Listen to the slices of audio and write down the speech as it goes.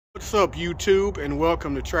What's up, YouTube, and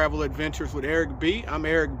welcome to Travel Adventures with Eric B. I'm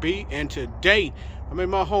Eric B, and today I'm in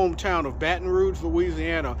my hometown of Baton Rouge,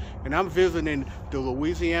 Louisiana, and I'm visiting the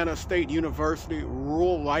Louisiana State University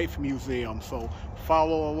Rural Life Museum. So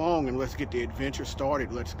follow along and let's get the adventure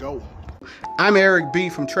started. Let's go. I'm Eric B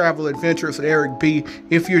from Travel Adventures with Eric B.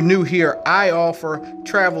 If you're new here, I offer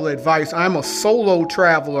travel advice. I'm a solo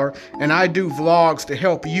traveler, and I do vlogs to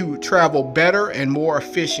help you travel better and more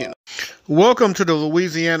efficient. Welcome to the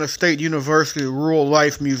Louisiana State University Rural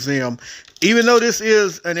Life Museum. Even though this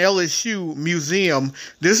is an LSU museum,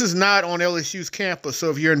 this is not on LSU's campus. So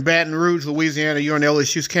if you're in Baton Rouge, Louisiana, you're on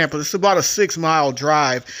LSU's campus. It's about a 6-mile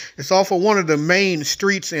drive. It's off of one of the main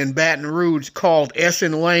streets in Baton Rouge called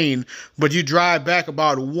Essen Lane, but you drive back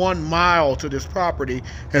about 1 mile to this property,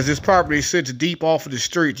 as this property sits deep off of the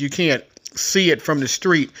street. You can't see it from the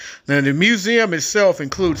street. Now, the museum itself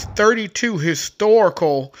includes 32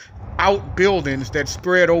 historical outbuildings that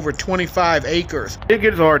spread over 25 acres.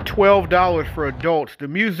 Tickets are $12 for adults. The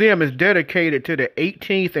museum is dedicated to the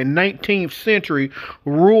 18th and 19th century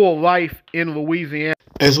rural life in Louisiana.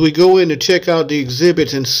 As we go in to check out the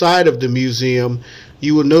exhibits inside of the museum,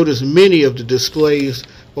 you will notice many of the displays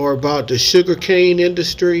are about the sugarcane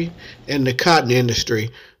industry and the cotton industry.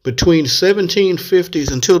 Between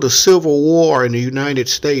 1750s until the Civil War in the United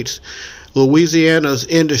States, Louisiana's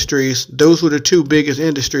industries, those were the two biggest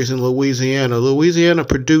industries in Louisiana. Louisiana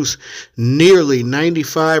produced nearly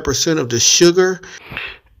 95% of the sugar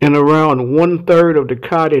and around 1/3 of the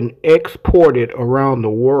cotton exported around the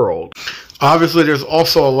world. Obviously, there's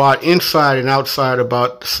also a lot inside and outside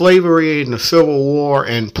about slavery and the Civil War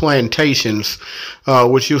and plantations,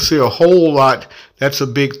 which you'll see a whole lot. That's a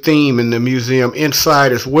big theme in the museum,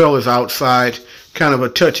 inside as well as outside. Kind of a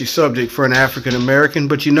touchy subject for an African American,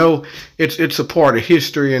 but you know, it's a part of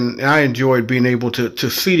history, and I enjoyed being able to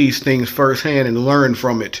see these things firsthand and learn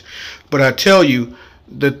from it. But I tell you,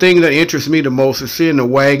 the thing that interests me the most is seeing the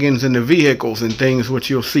wagons and the vehicles and things, which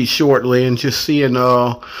you'll see shortly, and just seeing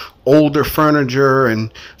older furniture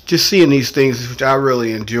and just seeing these things, which I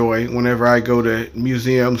really enjoy. Whenever I go to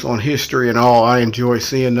museums on history and all, I enjoy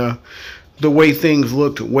seeing the way things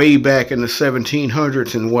looked way back in the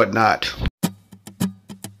 1700s and whatnot.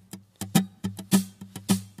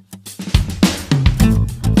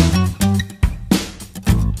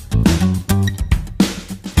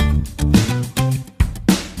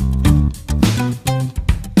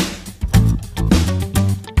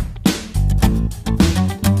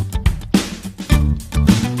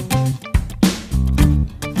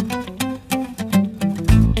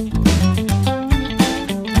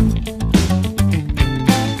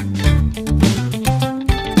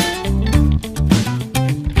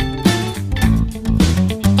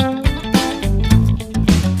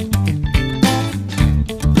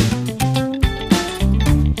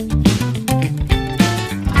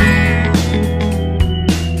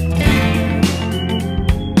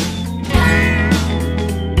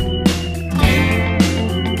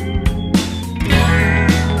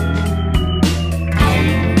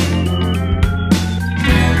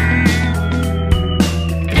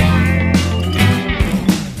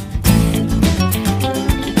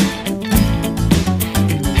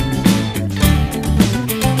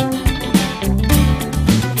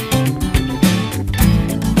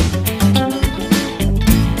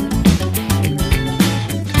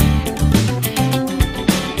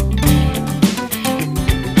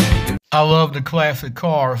 I love the classic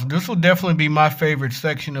cars. This will definitely be my favorite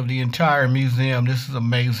section of the entire museum. This is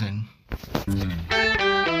amazing.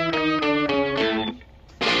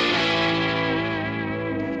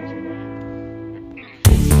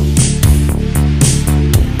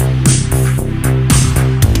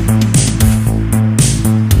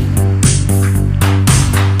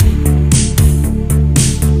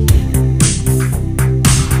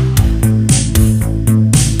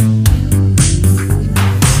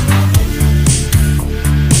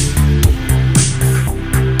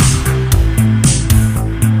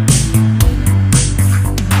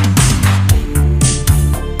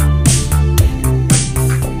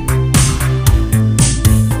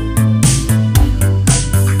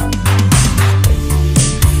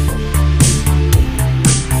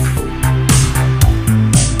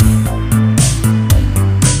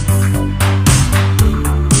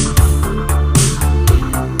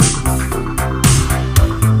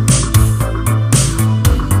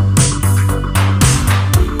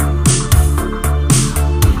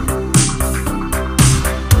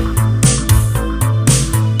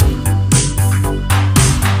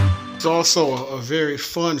 It's also a very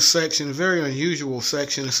fun section, very unusual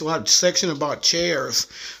section. It's a lot of section about chairs.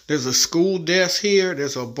 There's a school desk here,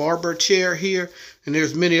 there's a barber chair here, and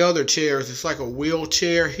there's many other chairs. It's like a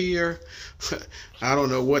wheelchair here. I don't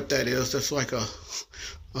know what that is. That's like a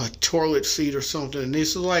toilet seat or something. And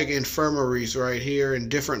these are like infirmaries right here and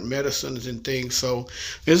different medicines and things. So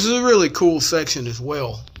this is a really cool section as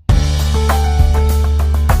well.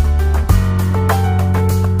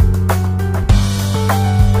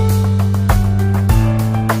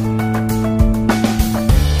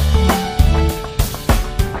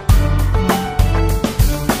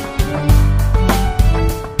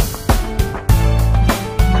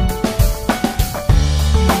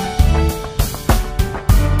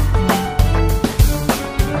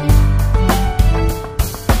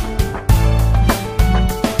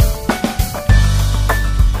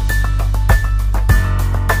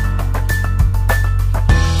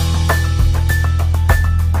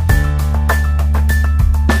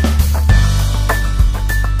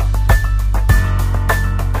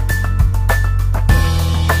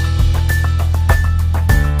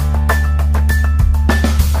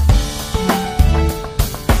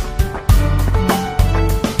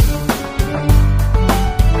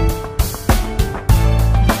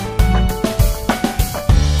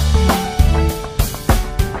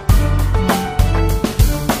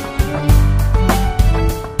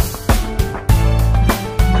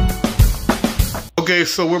 Okay,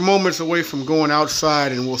 so we're moments away from going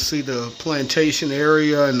outside, and we'll see the plantation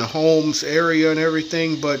area and the homes area and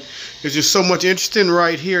everything, but there's just so much interesting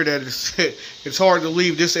right here that it's hard to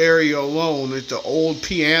leave this area alone. It's the old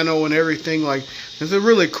piano and everything. Like, it's a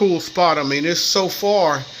really cool spot. I mean, it's so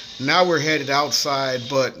far. Now we're headed outside,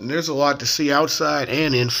 but there's a lot to see outside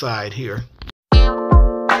and inside here.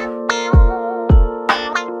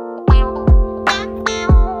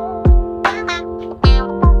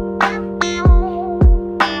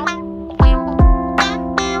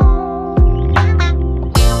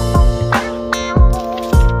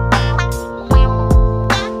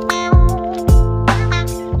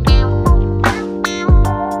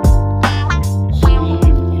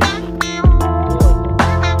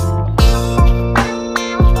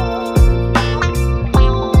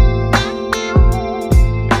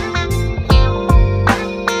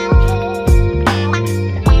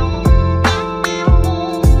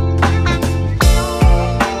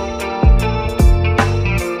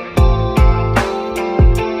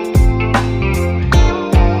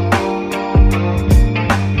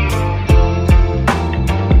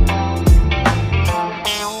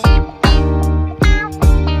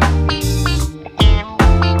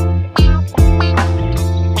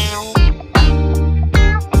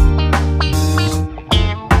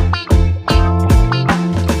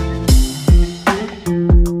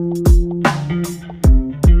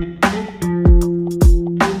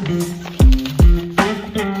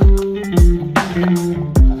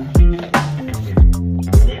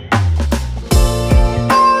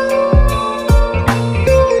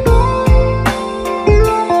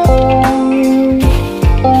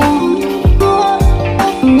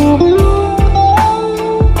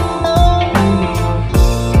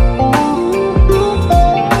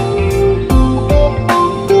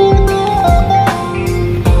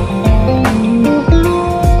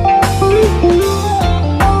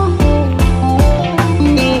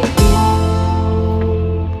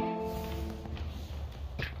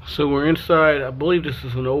 So we're inside. I believe this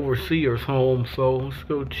is an overseer's home, so let's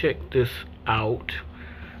go check this out.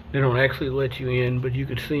 They don't actually let you in, but you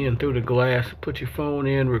can see in through the glass. Put your phone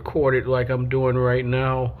in, record it like I'm doing right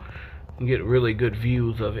now, and get really good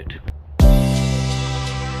views of it.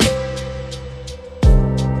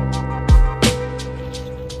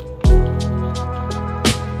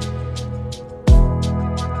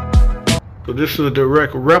 So this is a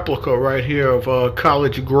direct replica right here of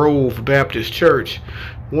College Grove Baptist Church,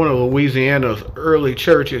 one of Louisiana's early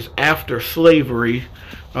churches after slavery,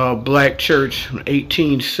 black church from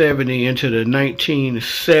 1870 into the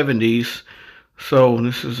 1970s. So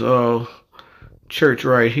this is a church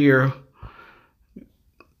right here.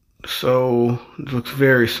 So it looks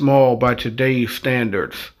very small by today's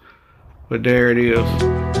standards, but there it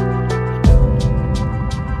is.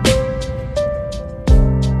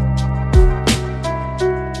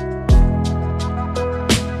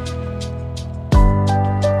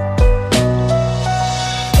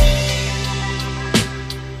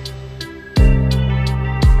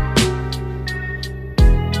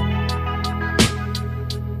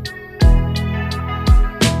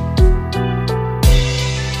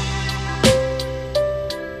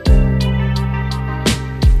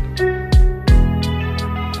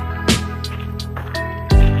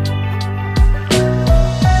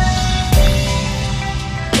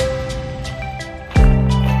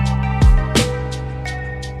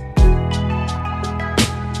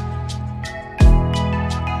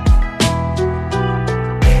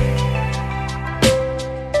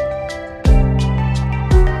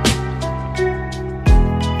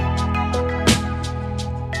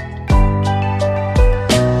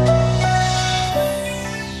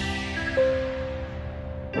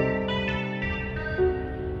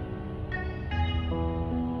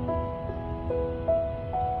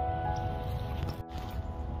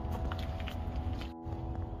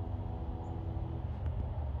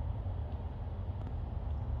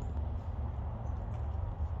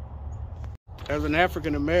 as an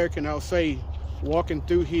African American, I'll say walking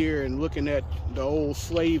through here and looking at the old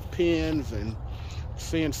slave pens and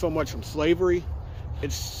seeing so much from slavery,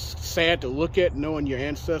 it's sad to look at, knowing your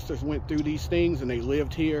ancestors went through these things and they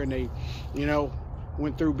lived here and they, you know,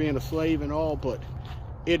 went through being a slave and all. But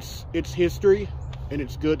it's history, and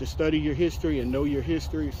it's good to study your history and know your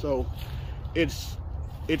history. So it's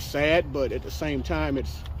sad, but at the same time,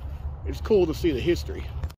 it's cool to see the history.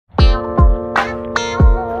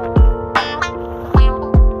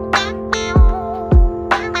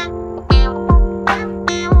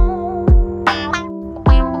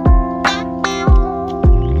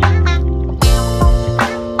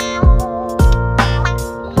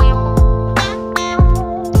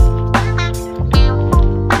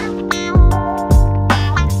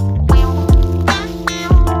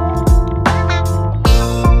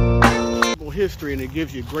 History, and it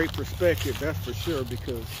gives you great perspective, that's for sure,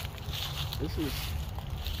 because this is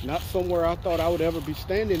not somewhere I thought I would ever be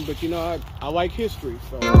standing, but you know, I like history,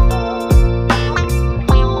 so.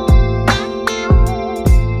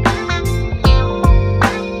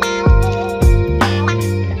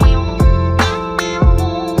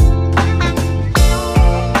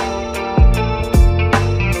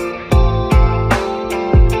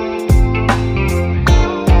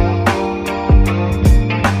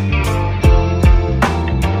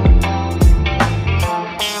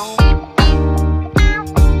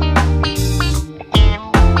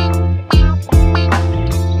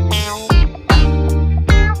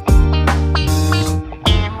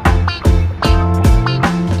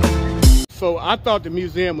 So I thought the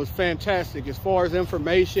museum was fantastic as far as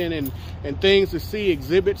information and things to see,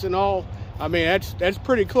 exhibits and all. I mean, that's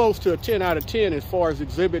pretty close to a 10 out of 10 as far as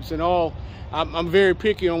exhibits and all. I'm very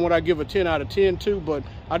picky on what I give a 10 out of 10 to, but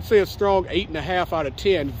I'd say a strong 8.5 out of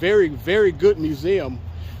 10. Very, very good museum.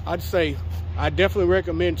 I'd say I definitely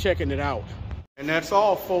recommend checking it out. And that's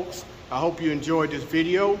all, folks. I hope you enjoyed this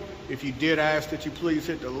video. If you did, I ask that you please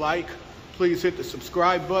hit the like, please hit the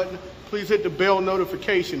subscribe button. Please hit the bell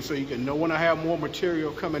notification so you can know when I have more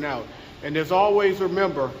material coming out. And as always,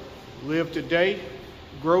 remember, live today,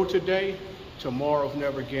 grow today, tomorrow's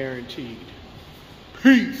never guaranteed.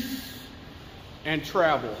 Peace and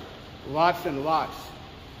travel. Lots and lots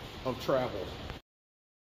of travel.